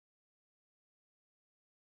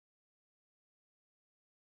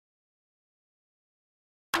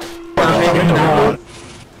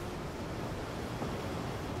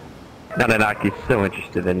Nanaki's so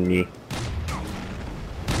interested in me.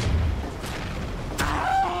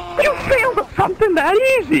 You failed at something that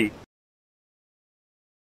easy!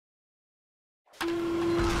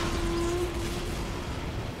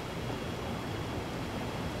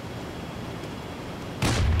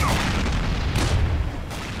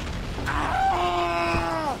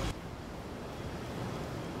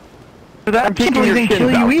 I can't believe they didn't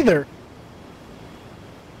kill you either.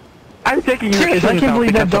 I'm taking your Seriously, I can't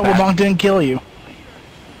believe that double bonk didn't kill you.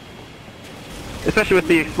 Especially with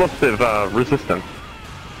the explosive resistance.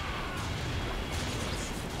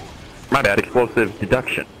 My bad, explosive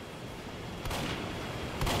deduction.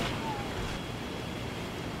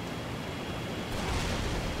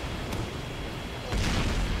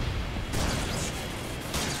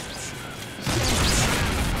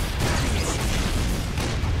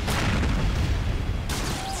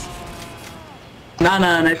 Nah,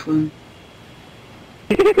 nice one.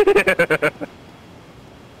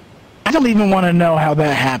 I don't even want to know how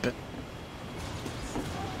that happened.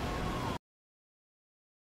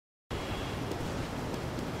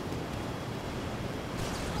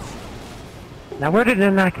 Now where did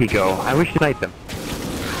Nanaki go? I wish to fight them.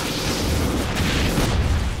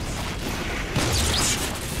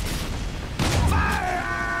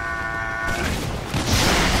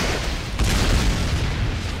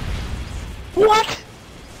 What?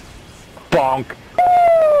 Bonk!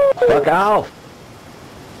 Fuck off!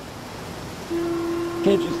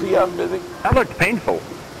 Can't you see I'm busy? That looked painful.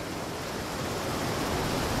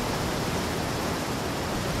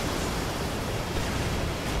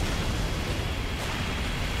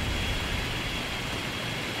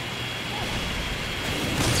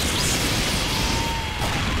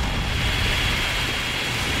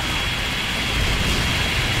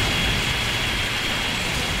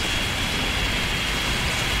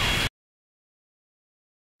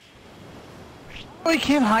 Oh, he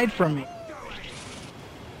can't hide from me.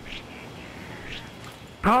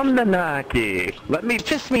 Come, Nanaki. Let me... It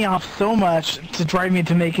pissed me off so much to drive me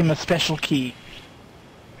to make him a special key.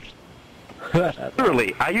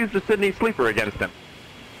 Literally, I used the Sydney Sleeper against him.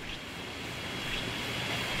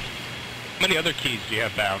 How many other keys do you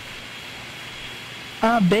have bound?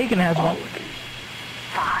 Bacon has one.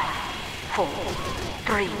 5, 4,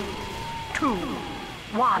 3, 2,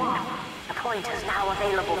 1. The point is now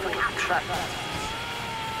available for capture.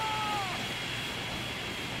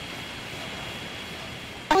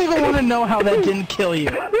 I don't even want to know how that didn't kill you.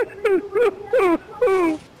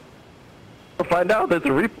 We'll find out. There's a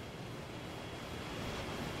replay.